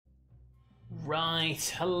Right,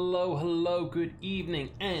 hello, good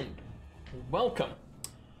evening, and welcome.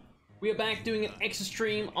 We are back doing an extra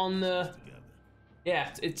stream on the...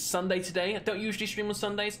 Yeah, it's Sunday today. I don't usually stream on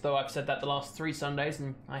Sundays, though I've said that the last 3 Sundays,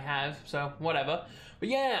 and I have, so whatever. But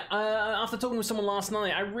yeah, after talking with someone last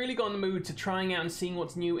night, I really got in the mood to trying out and seeing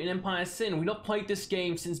what's new in Empire Sin. We've not played this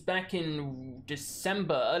game since back in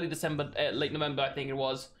December, early December, late November, I think it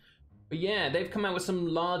was. But yeah, they've come out with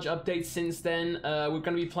some large updates since then. We're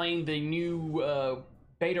going to be playing the new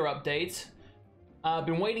beta update. I've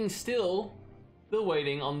been waiting still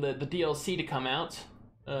waiting on the DLC to come out.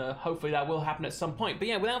 Hopefully that will happen at some point. But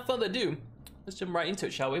yeah, without further ado, let's jump right into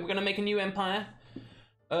it, shall we? We're going to make a new Empire.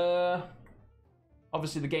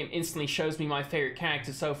 Obviously the game instantly shows me my favorite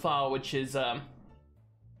character so far, which is,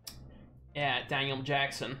 yeah, Daniel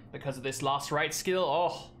Jackson, because of this Last Rite skill.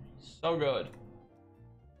 Oh, so good.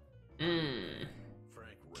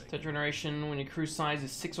 Third generation, when your crew size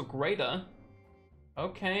is 6 or greater.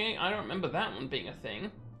 Okay, I don't remember that one being a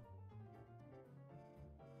thing.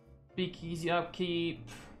 Speakeasy upkeep.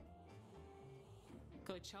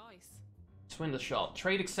 Good choice. Swindler shot.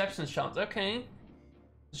 Trade exception shots. Okay.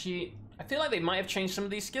 I feel like they might have changed some of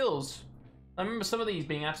these skills. I remember some of these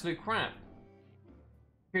being absolute crap.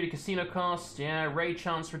 Security casino cost. Yeah, ray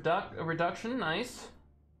chance reduction. Nice.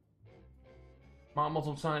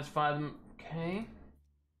 Multiple times 5. Okay.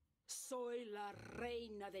 Soy la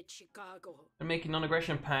reina de Chicago. They're making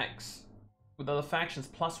non-aggression packs with other factions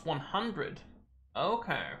plus 100.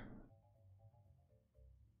 Okay.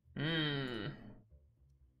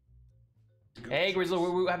 Hey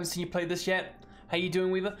Grizzle, we haven't seen you play this yet. How you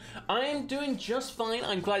doing, Weaver? I'm doing just fine.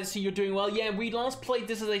 I'm glad to see you're doing well. Yeah, we last played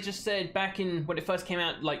this, as I just said, back in when it first came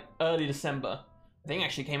out, like early December. I think it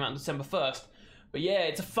actually came out on December 1st. But yeah,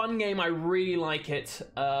 it's a fun game. I really like it.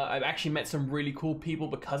 I've actually met some really cool people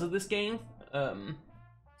because of this game. And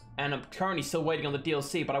I'm currently still waiting on the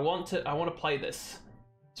DLC, but I want to play this.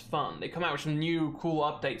 It's fun. They come out with some new cool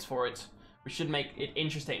updates for it, which should make it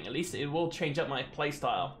interesting. At least it will change up my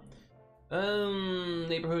playstyle.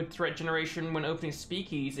 Neighborhood threat generation when opening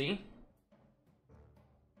speakeasy.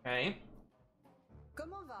 Okay.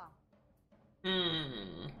 Comment va?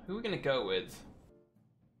 Who are we gonna go with?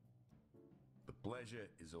 The pleasure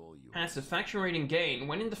is all yours. Passive faction rating gain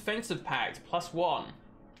when in defensive pact +1.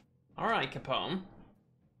 All right, Capone.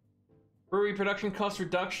 Brewery production cost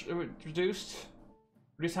reduced. Reduce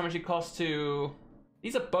how much it costs to...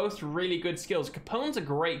 These are both really good skills. Capone's a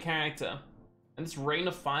great character. And this Rain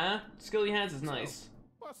of Fire skill he has is nice. So,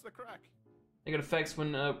 what's the crack? They got effects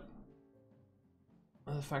when other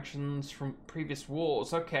factions from previous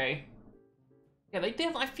wars. Okay. Yeah,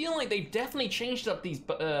 I feel like they definitely changed up these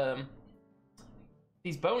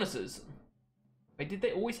bonuses. Wait, did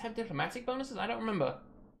they always have diplomatic bonuses? I don't remember.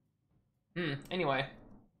 Anyway.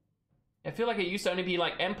 I feel like it used to only be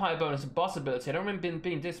like Empire bonus and boss ability. I don't remember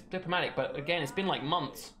being diplomatic, but again, it's been like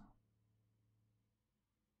months.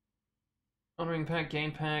 Honoring pact,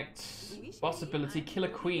 gain pact, boss ability, killer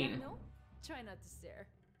queen. Try not to stare.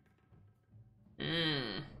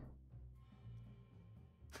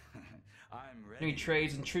 I'm ready. Enemy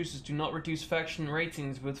trades and truces do not reduce faction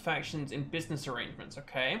ratings with factions in business arrangements.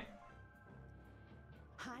 Okay.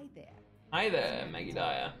 Hi there. Hi there, Maggie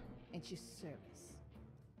Dyer. At your service.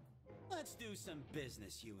 Let's do some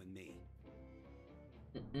business, you and me.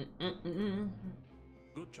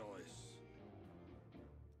 Good choice.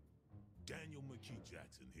 Daniel McKee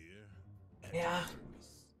Jackson here. Yeah.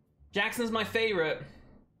 Jackson's my favorite.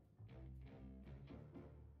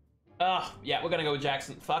 Yeah, we're gonna go with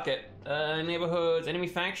Jackson. Fuck it. Neighborhoods, enemy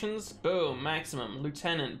factions, boom, maximum.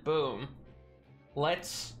 Lieutenant, boom.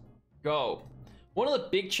 Let's go. One of the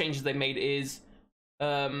big changes they made is,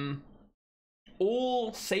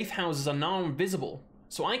 all safe houses are now invisible.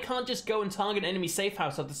 So I can't just go and target an enemy safe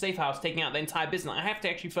house after safe house, taking out the entire business. I have to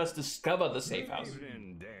actually first discover the safe house. Good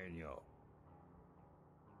evening, Daniel.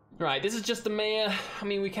 Right, this is just the mayor. I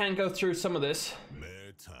mean, we can go through some of this.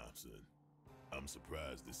 Mayor Thompson, I'm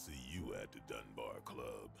surprised to see you at the Dunbar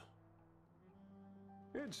Club.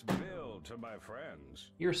 It's Bill to my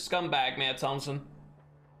friends. You're a scumbag, Mayor Thompson.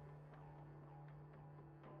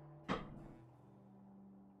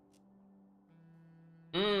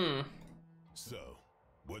 So,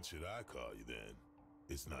 what should I call you then?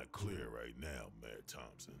 It's not clear right now, Mayor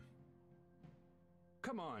Thompson.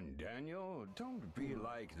 Come on, Daniel. Don't be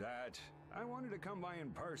like that. I wanted to come by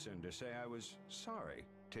in person to say I was sorry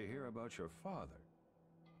to hear about your father.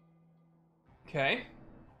 Okay.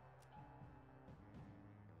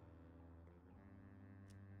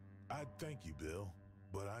 I thank you, Bill,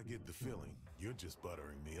 but I get the feeling you're just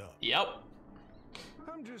buttering me up. Yep.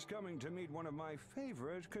 I'm just coming to meet one of my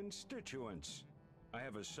favorite constituents. I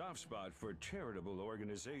have a soft spot for charitable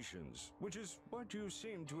organizations, which is what you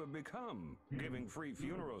seem to have become, giving free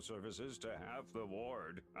funeral services to half the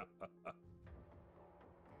ward.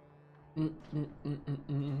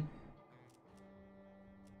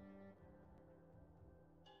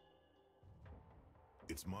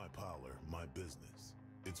 It's my parlor, my business.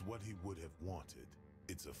 It's what he would have wanted.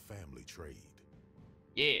 It's a family trade.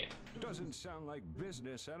 Yeah. Doesn't sound like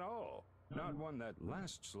business at all. Not one that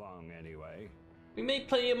lasts long, anyway. We make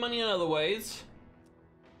plenty of money in other ways.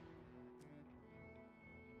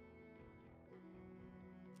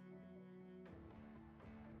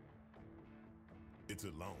 It's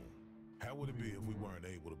a loan. How would it be if we weren't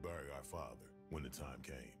able to bury our father when the time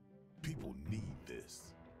came? People need this.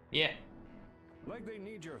 Yeah. Like they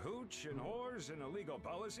need your hooch and whores and illegal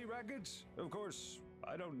policy rackets? Of course,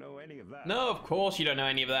 I don't know any of that. No, of course you don't know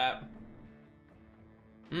any of that.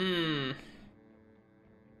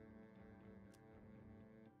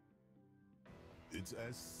 It's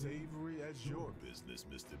as savory as your business,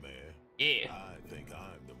 Mr. Mayor. Yeah. I think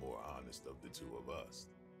I'm the more honest of the two of us.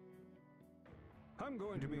 I'm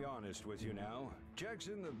going to be honest with you now.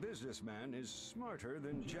 Jackson the businessman is smarter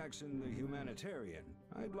than Jackson the humanitarian.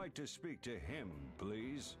 I'd like to speak to him,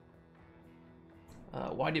 please.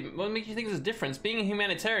 What makes you think there's a difference? Being a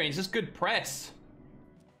humanitarian is just good press.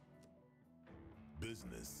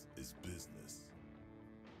 Business is business.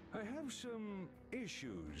 I have some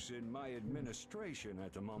issues in my administration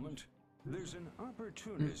at the moment. There's an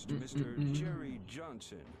opportunist, Mr. Jerry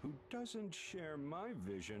Johnson, who doesn't share my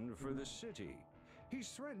vision for the city. He's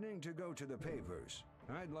threatening to go to the papers.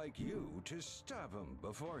 I'd like you to stop him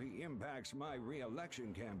before he impacts my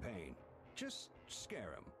re-election campaign. Just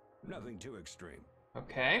scare him. Nothing too extreme.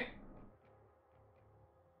 Okay.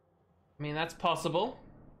 I mean, that's possible.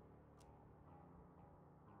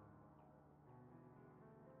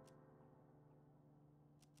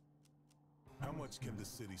 How much can the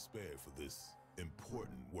city spare for this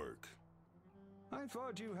important work? I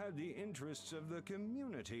thought you had the interests of the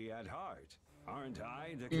community at heart. Aren't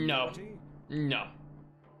I the No. community? No.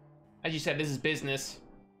 As you said, this is business.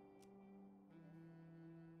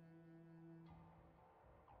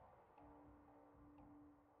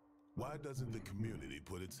 Why doesn't the community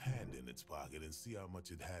put its hand in its pocket and see how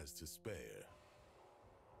much it has to spare?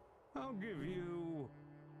 I'll give you...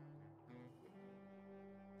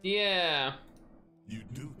 Yeah. You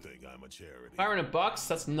do think I'm a charity? $500?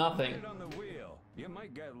 That's nothing. Get on the wheel. You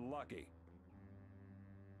might get lucky.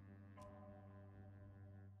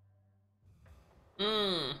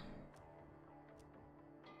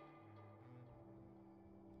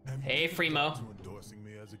 Hey, Fremo. To endorsing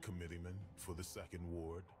me as a committeeman for the second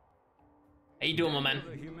ward? How you doing, my man?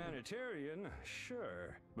 Daniel the humanitarian,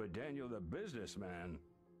 sure, but Daniel the businessman.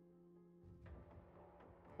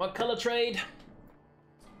 What color trade?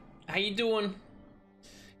 How you doing?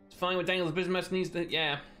 It's fine with Daniel's business needs to,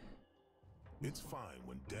 yeah. It's fine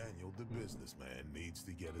when Daniel the businessman needs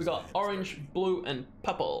to get his We got hands orange, dirty. blue, and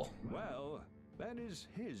purple. Well, that is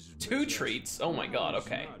his Two business. treats? Oh my god, Now's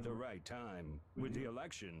okay. Not the right time. With the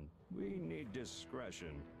election, we need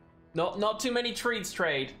discretion. Not too many treats,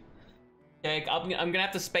 trade. Okay, I'm gonna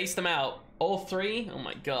have to space them out. All three? Oh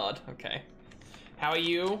my god, okay. How are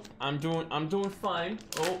you? I'm doing fine.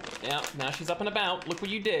 Oh, yeah, now she's up and about. Look what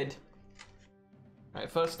you did. Alright,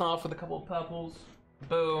 first off with a couple of purples.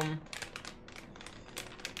 Boom.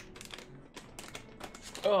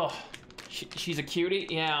 Oh, she's a cutie?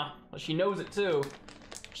 Yeah, well, she knows it too.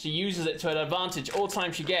 She uses it to her advantage all the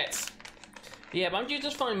time she gets. Yeah, but I'm doing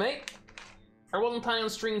just fine, mate. I wasn't planning on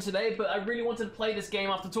streaming today, but I really wanted to play this game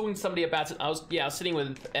after talking to somebody about it. I was sitting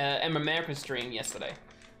with Emma America's stream yesterday.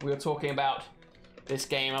 We were talking about this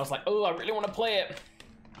game. I was like, oh, I really want to play it.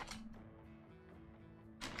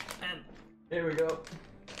 And there we go.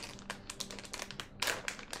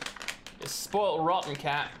 This spoiled rotten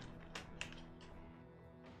cat.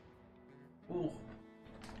 Ooh.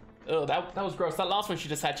 Oh, that was gross. That last one she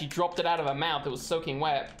just had, she dropped it out of her mouth. It was soaking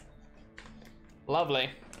wet. Lovely.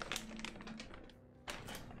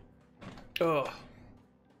 Ugh.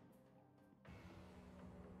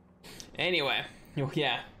 Anyway,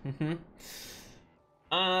 yeah.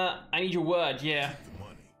 I need your word. Yeah.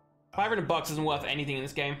 The money. $500 isn't worth anything in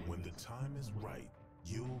this game. When the time is right,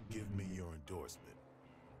 you'll give me your endorsement.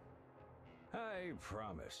 I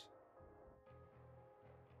promise.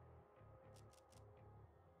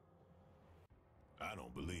 I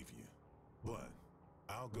don't believe you, but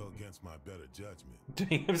I'll go against my better judgment.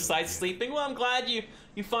 Doing him side sleeping. Well, I'm glad you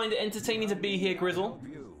find it entertaining to be here, Grizzle. Help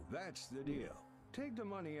you. That's the deal. Take the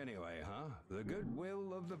money anyway, huh? The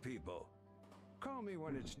goodwill of the people. Call me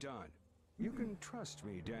when it's done. You can trust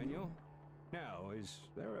me, Daniel. Now, is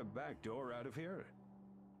there a back door out of here?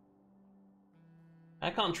 I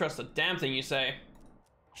can't trust a damn thing you say.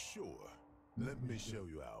 Sure. Let me show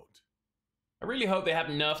you out. I really hope they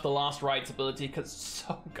haven't nerfed the Last Rites ability because it's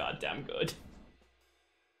so goddamn good.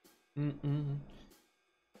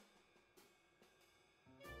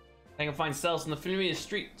 I can find cells in the familiar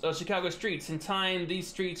streets, Chicago streets. In time, these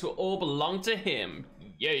streets will all belong to him.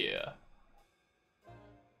 Yeah.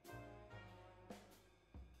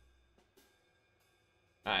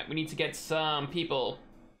 Alright, we need to get some people.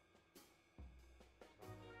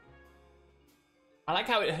 I like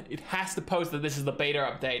how it has to post that this is the beta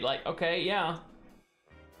update. Like, okay, yeah.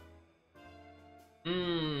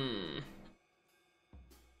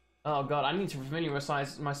 Oh god, I need to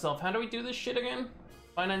familiarize myself. How do we do this shit again?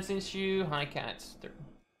 Finance issue, high cats.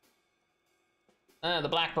 The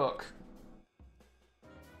black book.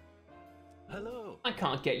 Hello. I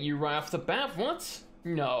can't get you right off the bat, what?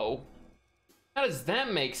 No. How does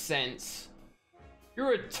that make sense?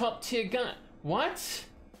 You're a top tier guy. What?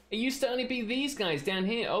 It used to only be these guys down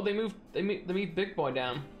here. Oh, they moved Big Boy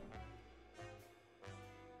down.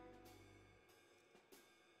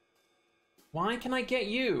 Why can I get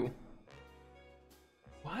you?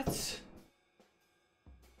 What?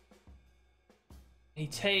 He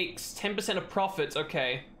takes 10% of profits,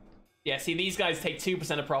 okay. Yeah, see, these guys take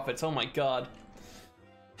 2% of profits, oh my god.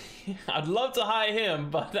 I'd love to hire him,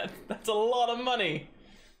 but that's a lot of money.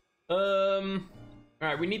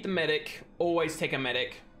 Alright, we need the medic. Always take a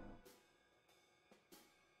medic.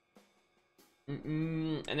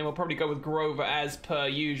 And then we'll probably go with Grover as per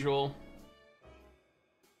usual.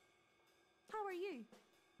 How are you?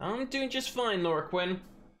 I'm doing just fine, Laura Quinn.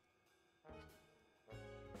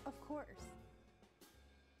 Of course.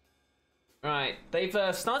 Alright, they've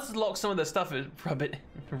started to lock some of their stuff in. Rub it.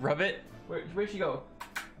 Rub it? Where'd she go?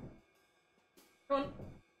 Come on.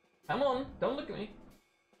 Come on. Don't look at me.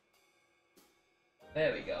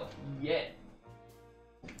 There we go. Yeah.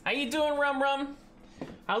 How you doing, Rum Rum?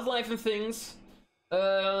 How's life and things?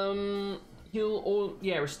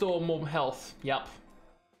 Restore more health. Yup.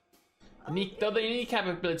 The kneecap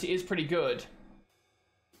ability is pretty good.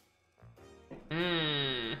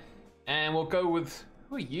 And we'll go with...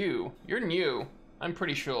 Who are you? You're new. I'm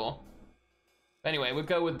pretty sure. Anyway, we'll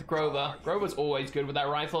go with Grover. Grover's always good with that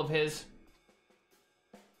rifle of his.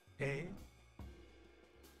 Hey.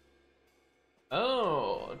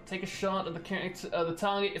 Oh, take a shot at the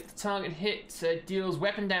target. If the target hits, it deals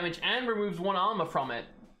weapon damage and removes 1 armor from it.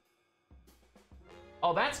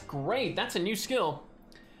 Oh, that's great. That's a new skill.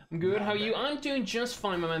 I'm good. How are you? I'm doing just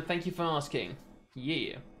fine, my man. Thank you for asking.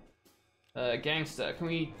 Yeah. Gangster, can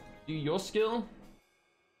we do your skill?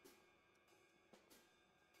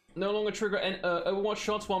 No longer trigger Overwatch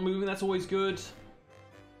shots while moving. That's always good.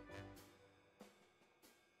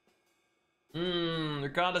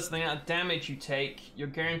 Regardless of the amount of damage you take, you're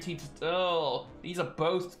guaranteed to... Oh, these are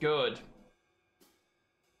both good.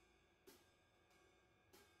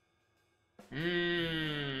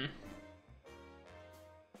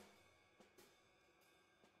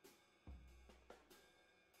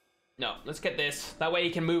 No, let's get this. That way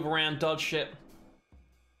you can move around, dodge shit.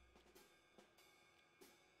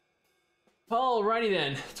 Alrighty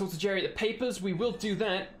then. Talk to Jerry at the papers. We will do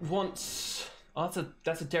that once... Oh,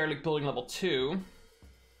 that's a derelict building level 2.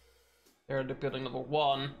 Derelict building level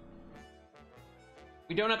 1.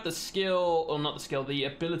 We don't have the skill, or not the skill, the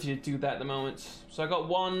ability to do that at the moment. So I got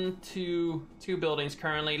 2 buildings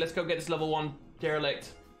currently. Let's go get this level 1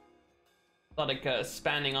 derelict. Not like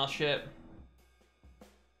spanning our ship.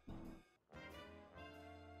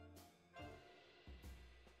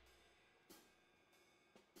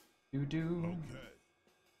 Okay.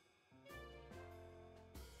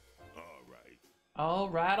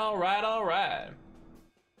 Alright.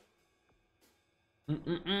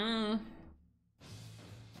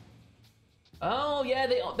 Oh yeah,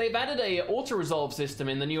 they've added a auto-resolve system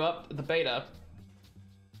in the new the beta.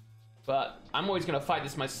 But I'm always gonna fight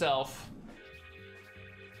this myself.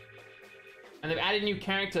 And they've added new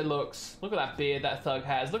character looks. Look at that beard that thug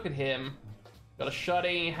has. Look at him. Got a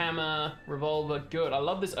shotty, hammer, revolver. Good. I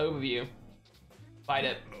love this overview. Fight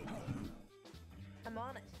it. I'm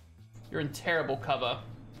on it. You're in terrible cover.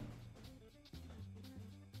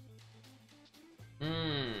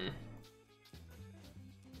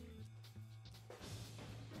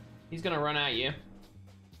 He's gonna run at you.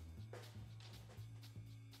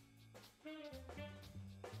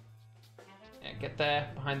 Yeah, get there,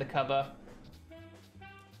 behind the cover.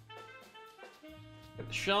 Get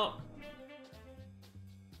the shot.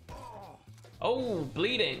 Oh,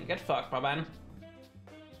 bleeding. Get fucked, my man.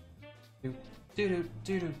 Do do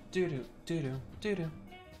do do do do do do do.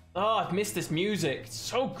 Oh, I've missed this music. It's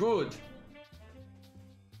so good.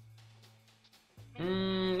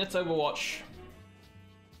 Let's Overwatch.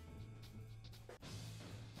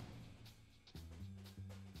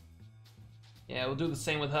 Yeah, we'll do the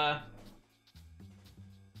same with her.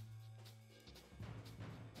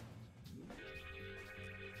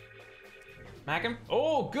 Smack him.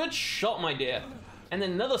 Oh, good shot, my dear. And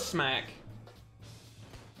then another smack.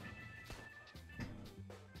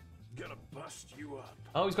 Gonna bust you up.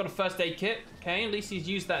 Oh, he's got a first aid kit. Okay, at least he's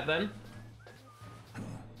used that then. You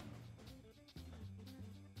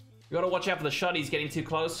gotta watch out for the shotties getting too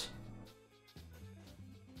close.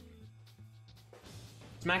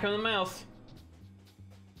 Smack him in the mouth.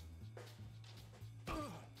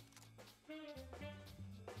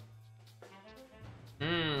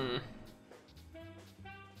 I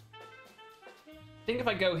think if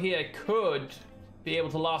I go here, I could be able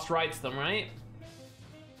to last rights them, right?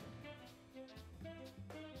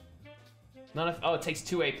 None of. Oh, it takes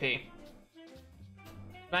 2 AP.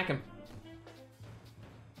 Smack him.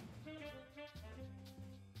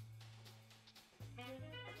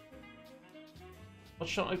 What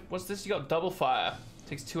shot? What's this? You got double fire.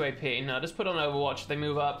 Takes 2 AP. No, just put on Overwatch. They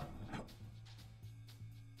move up.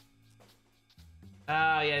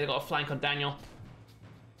 Ah, yeah, they got a flank on Daniel.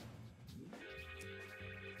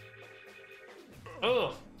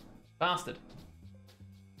 Oh, bastard.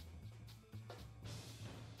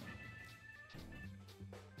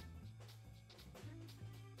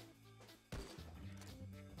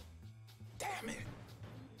 Damn it.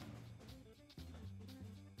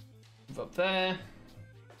 Move up there.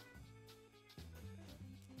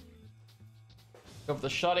 Go for the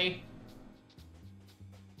shotty.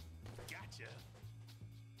 Gotcha.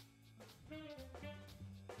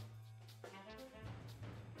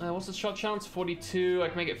 What's the shot chance? 42. I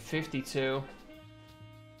can make it 52.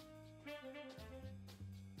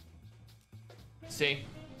 Let's see.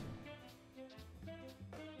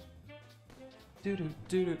 Do do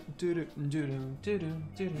do do do do do do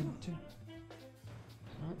do do.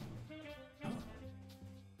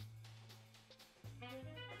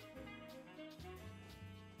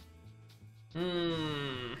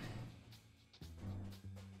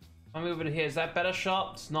 I'm moving here. Is that better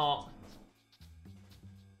shot? It's not.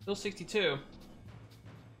 Still 62.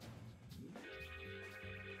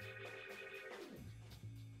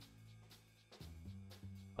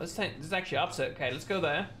 Oh, this is actually upset. Okay, let's go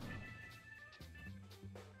there.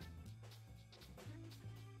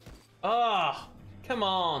 Ah, oh, come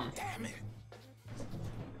on. Damn it.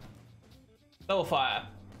 Double fire.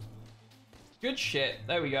 Good shit.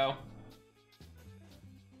 There we go.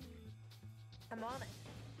 I'm on it.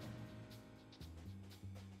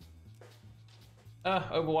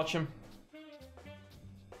 Overwatch him.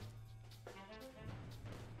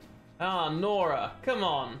 Ah, Nora, come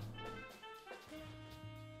on.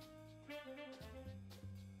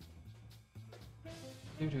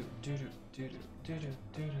 Do-do, do-do, do-do, do-do,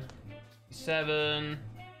 do-do. 67,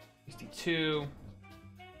 62.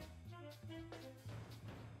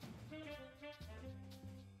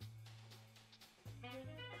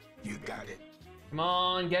 You got it. Come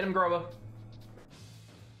on, get him, Grover.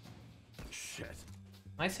 Shit.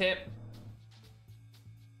 Nice hit.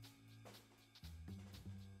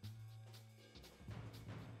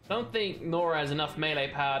 Don't think Nora has enough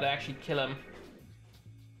melee power to actually kill him.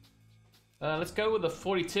 Let's go with the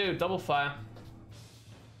 42 double fire.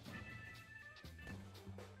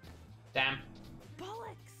 Damn.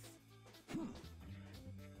 Bollocks!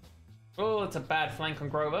 Oh, that's a bad flank on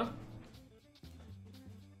Grover.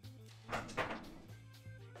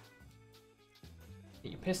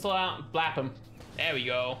 Get your pistol out, blap him. There we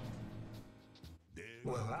go.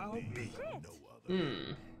 Well, I'll be.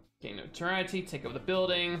 Gain notoriety, take over the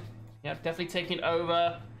building. Yep, definitely taking it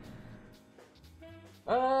over.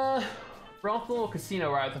 Brothel or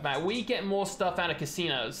casino right off the bat? We get more stuff out of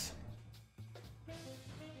casinos.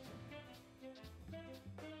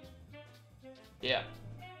 Yeah.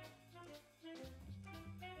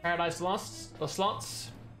 Paradise Lost or slots?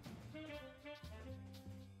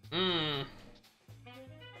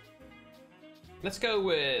 Let's go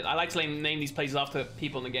with. I like to name these places after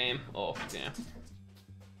people in the game. Oh, yeah.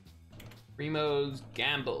 Primo's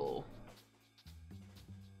Gamble.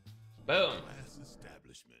 Boom. Class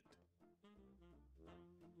establishment.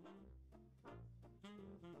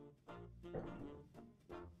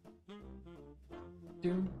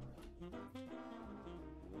 Doom.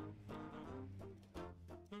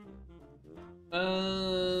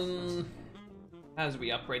 As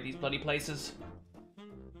we upgrade these bloody places.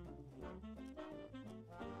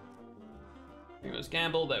 Primo's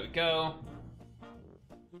Gamble, there we go.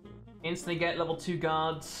 Instantly get level 2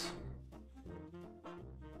 guards.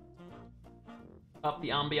 Up the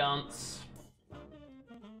ambiance.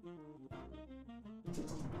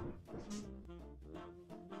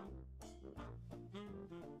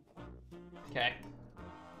 Okay.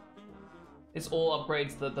 This all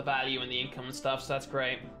upgrades the value and the income and stuff, so that's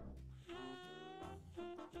great.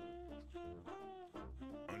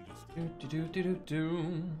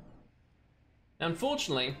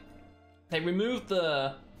 Unfortunately, they removed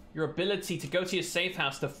your ability to go to your safe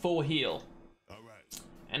house to full heal. Alright.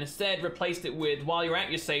 And instead replaced it with, while you're at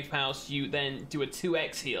your safe house, you then do a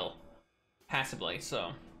 2x heal. Passively,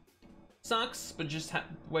 so. Sucks, but just the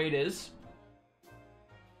way it is.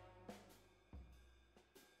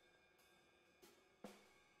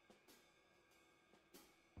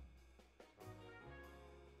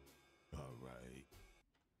 Alright.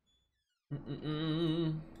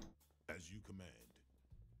 Mm-mm-mm. As you command.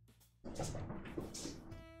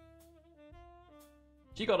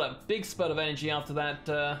 She got a big spurt of energy after that,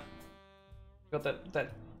 got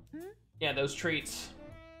that, yeah, those treats.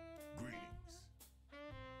 Greetings.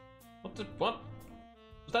 What?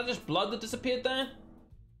 Was that just blood that disappeared there?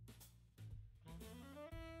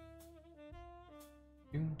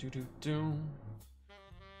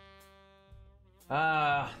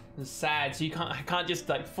 Ah, it's sad. So I can't just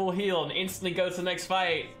like full heal and instantly go to the next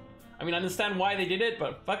fight. I mean, I understand why they did it,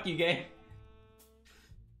 but fuck you, game.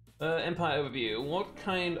 Empire overview. What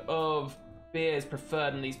kind of beer is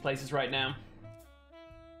preferred in these places right now?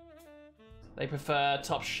 They prefer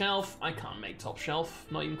top shelf. I can't make top shelf.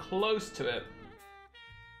 Not even close to it.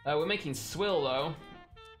 We're making swill though.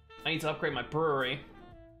 I need to upgrade my brewery.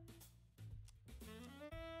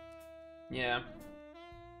 Yeah.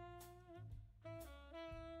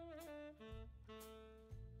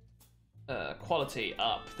 Quality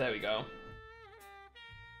up. There we go.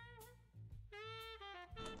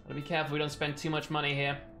 Gotta be careful we don't spend too much money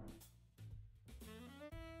here.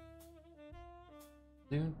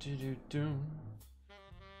 Understood.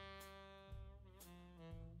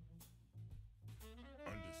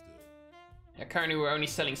 Yeah, currently we're only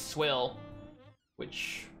selling swill,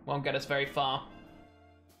 which won't get us very far.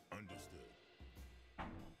 Understood.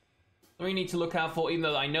 What we need to look out for, even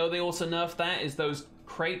though I know they also nerfed that, is those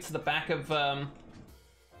crates at the back of,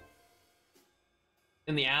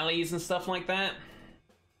 in the alleys and stuff like that.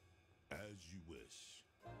 As you wish.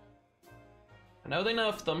 I know they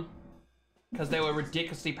nerfed them, because they were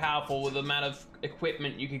ridiculously powerful with the amount of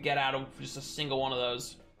equipment you could get out of just a single one of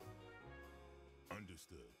those.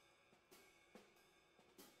 Understood.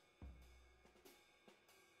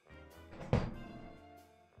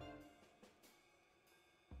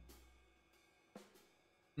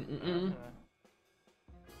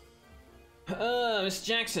 Mr.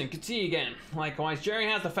 Jackson, good to see you again. Likewise, Jerry,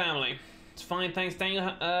 how's the family? It's fine, thanks, Daniel.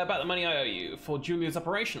 About the money I owe you for Julia's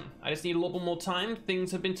operation. I just need a little bit more time.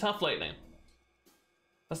 Things have been tough lately.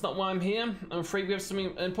 That's not why I'm here. I'm afraid we have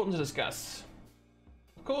something important to discuss.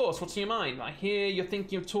 Of course, what's in your mind? I hear you're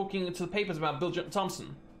thinking of talking to the papers about Bill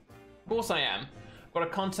Thompson. Of course I am. I've got a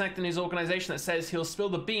contact in his organization that says he'll spill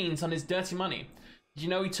the beans on his dirty money. Did you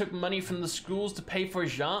know he took money from the schools to pay for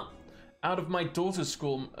his yacht? Out of my daughter's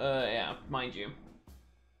school, yeah, mind you.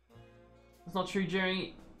 That's not true,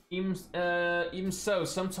 Jerry. Even so,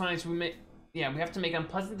 sometimes we have to make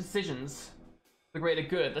unpleasant decisions for the greater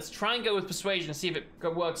good. Let's try and go with persuasion and see if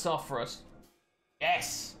it works off for us.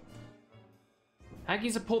 Yes!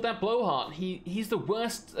 Hankins have pulled that blowhard. He's the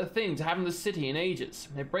worst thing to have in the city in ages.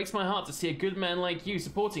 It breaks my heart to see a good man like you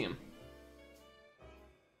supporting him.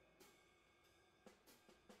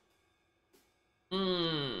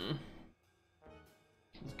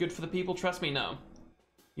 It's good for the people, trust me, no.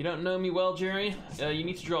 You don't know me well, Jerry? You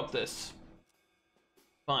need to drop this.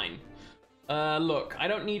 Fine. Look, I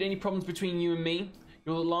don't need any problems between you and me.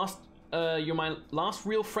 You're my last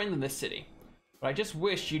real friend in this city. But I just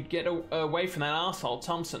wish you'd get away from that asshole,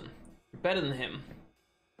 Thompson. You're better than him.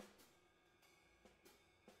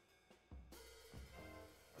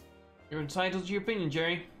 You're entitled to your opinion,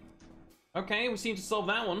 Jerry. Okay, we seem to solve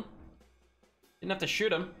that one. Didn't have to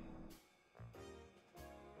shoot him.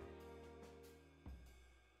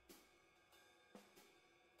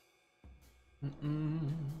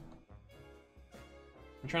 I'm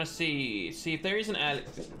trying to see if there is an alley.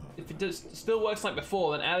 If it still works like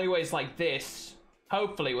before, then alleyways like this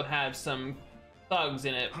hopefully will have some thugs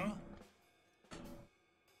in it. Huh?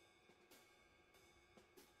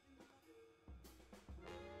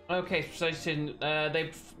 Okay, so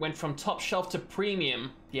they went from top shelf to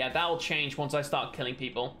premium. Yeah, that will change once I start killing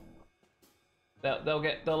people.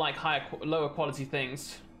 They'll like lower quality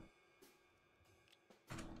things.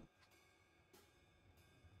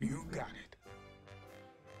 You got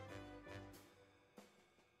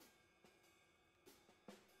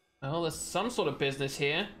Oh, there's some sort of business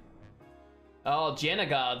here. Oh, Jenna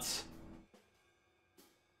guards.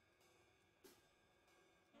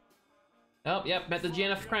 Oh, yep, met the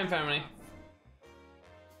Jenna crime family.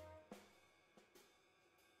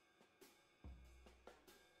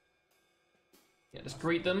 Yeah, just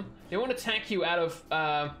greet them. They won't attack you out of,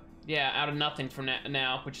 yeah, out of nothing from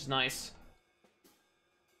now, which is nice.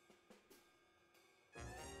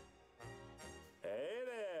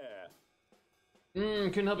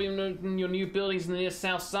 Couldn't help you in your new buildings in the near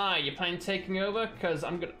south side. You plan taking over? Cause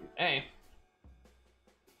I'm gonna, hey.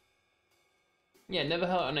 Yeah, never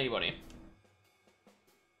hurt on anybody.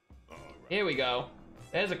 Here we go.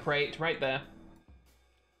 There's a crate right there.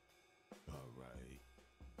 Alright.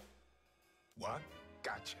 What?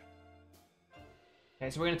 Gotcha. Okay,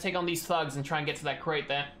 so we're gonna take on these thugs and try and get to that crate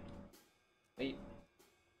there. Wait.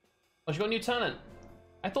 Oh, she got a new talent.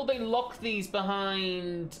 I thought they locked these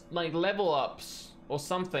behind, like, level ups or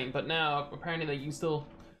something, but now apparently they can still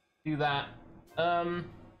do that.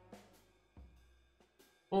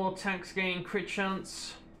 Or attacks gain crit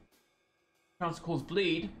chance. Chance to cause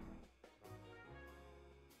bleed.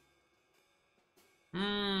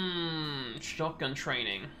 Shotgun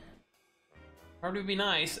training. Probably would be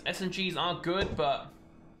nice. SMGs are good, but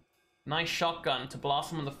nice shotgun to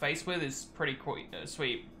blast them in the face with is pretty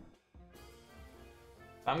sweet.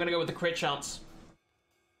 I'm gonna go with the crit chance.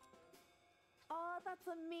 Oh, that's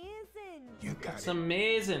amazing. You got It's it.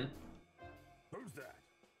 amazing. Who's that?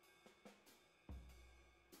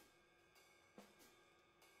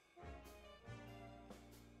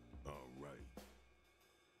 Alright.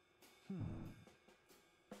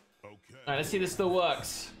 Okay. Alright, let's see if this still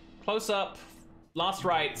works. Close up. Last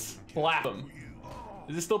rights. Blap them.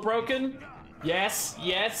 Is it still broken? Yes,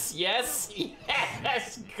 yes, yes,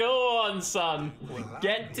 yes! Go on, son!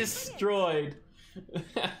 Get destroyed!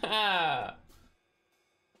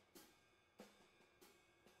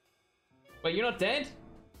 Wait, you're not dead?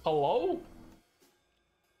 Hello?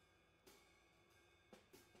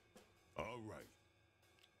 Alright.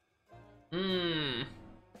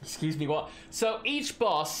 Excuse me, what? So each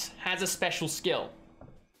boss has a special skill.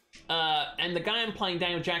 And the guy I'm playing,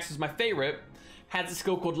 Daniel Jackson, is my favorite, has a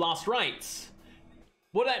skill called Last Rites.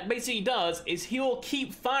 What that basically does is he'll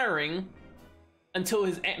keep firing until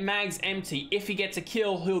his mag's empty. If he gets a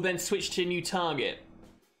kill, he'll then switch to a new target.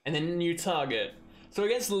 And then a new target. So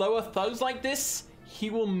against lower thugs like this, he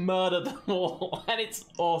will murder them all. And it's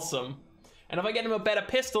awesome. And if I get him a better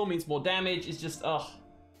pistol, means more damage. It's just, ugh.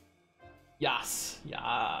 Yes.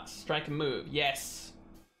 Yes. Strike and move. Yes.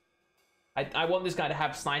 I want this guy to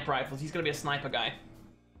have sniper rifles. He's gonna be a sniper guy.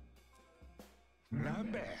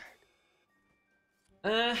 Not bad.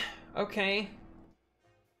 Okay.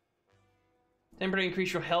 Temporarily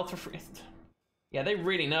increase your health for free. Yeah, they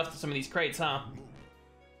really nerfed some of these crates, huh?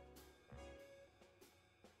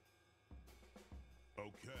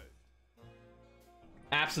 Okay.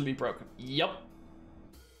 Absolutely broken. Yup.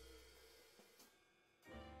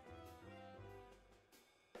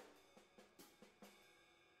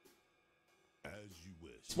 As you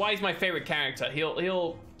wish. That's why he's my favorite character.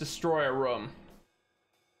 He'll destroy a room.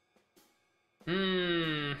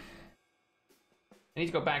 I need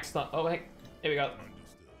to go back. Oh, hey. Here we go.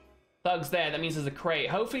 Understood. Thugs there. That means there's a crate.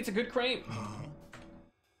 Hopefully it's a good crate.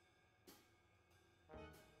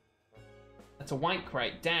 That's a white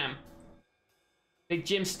crate. Damn. Big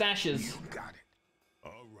Jim stashes. You got it.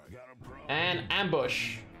 Alright. Got a problem. And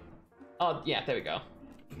ambush. Oh, yeah. There we go.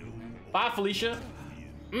 Bye, Felicia.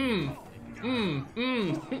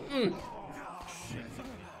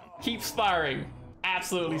 Keeps firing.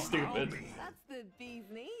 Absolutely stupid. That's the bee's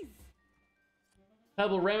knees.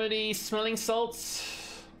 Herbal remedy, smelling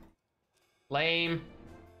salts. Lame.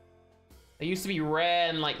 There used to be rare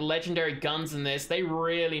and like legendary guns in this. They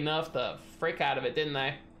really nerfed the frick out of it, didn't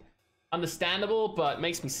they? Understandable, but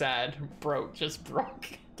makes me sad. Broke, just broke.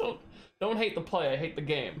 Don't hate the player, hate the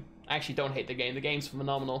game. Actually, don't hate the game. The game's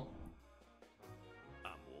phenomenal.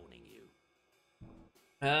 I'm warning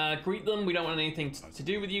you. Greet them. We don't want anything to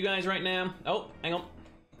do with you guys right now. Oh, hang on.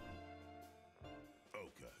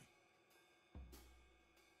 Okay.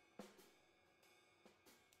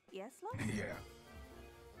 Yes, love? Yeah.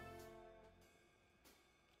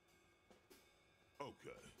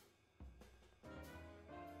 Okay.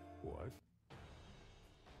 What?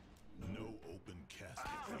 No open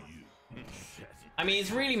casket for you. I mean,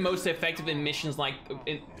 it's really most effective in missions like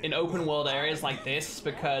in open world areas like this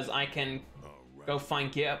because I can go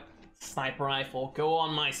find gear, sniper rifle. Go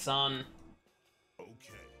on, my son.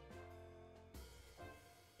 Okay.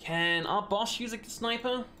 Can our boss use a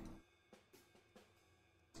sniper?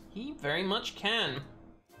 He very much can.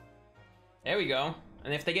 There we go.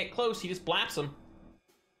 And if they get close, he just blaps them.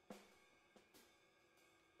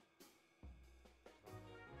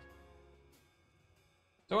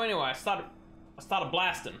 So anyway, I started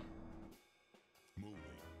blasting. Moving.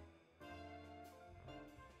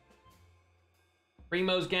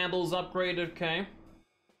 Primo's Gamble's upgraded, okay.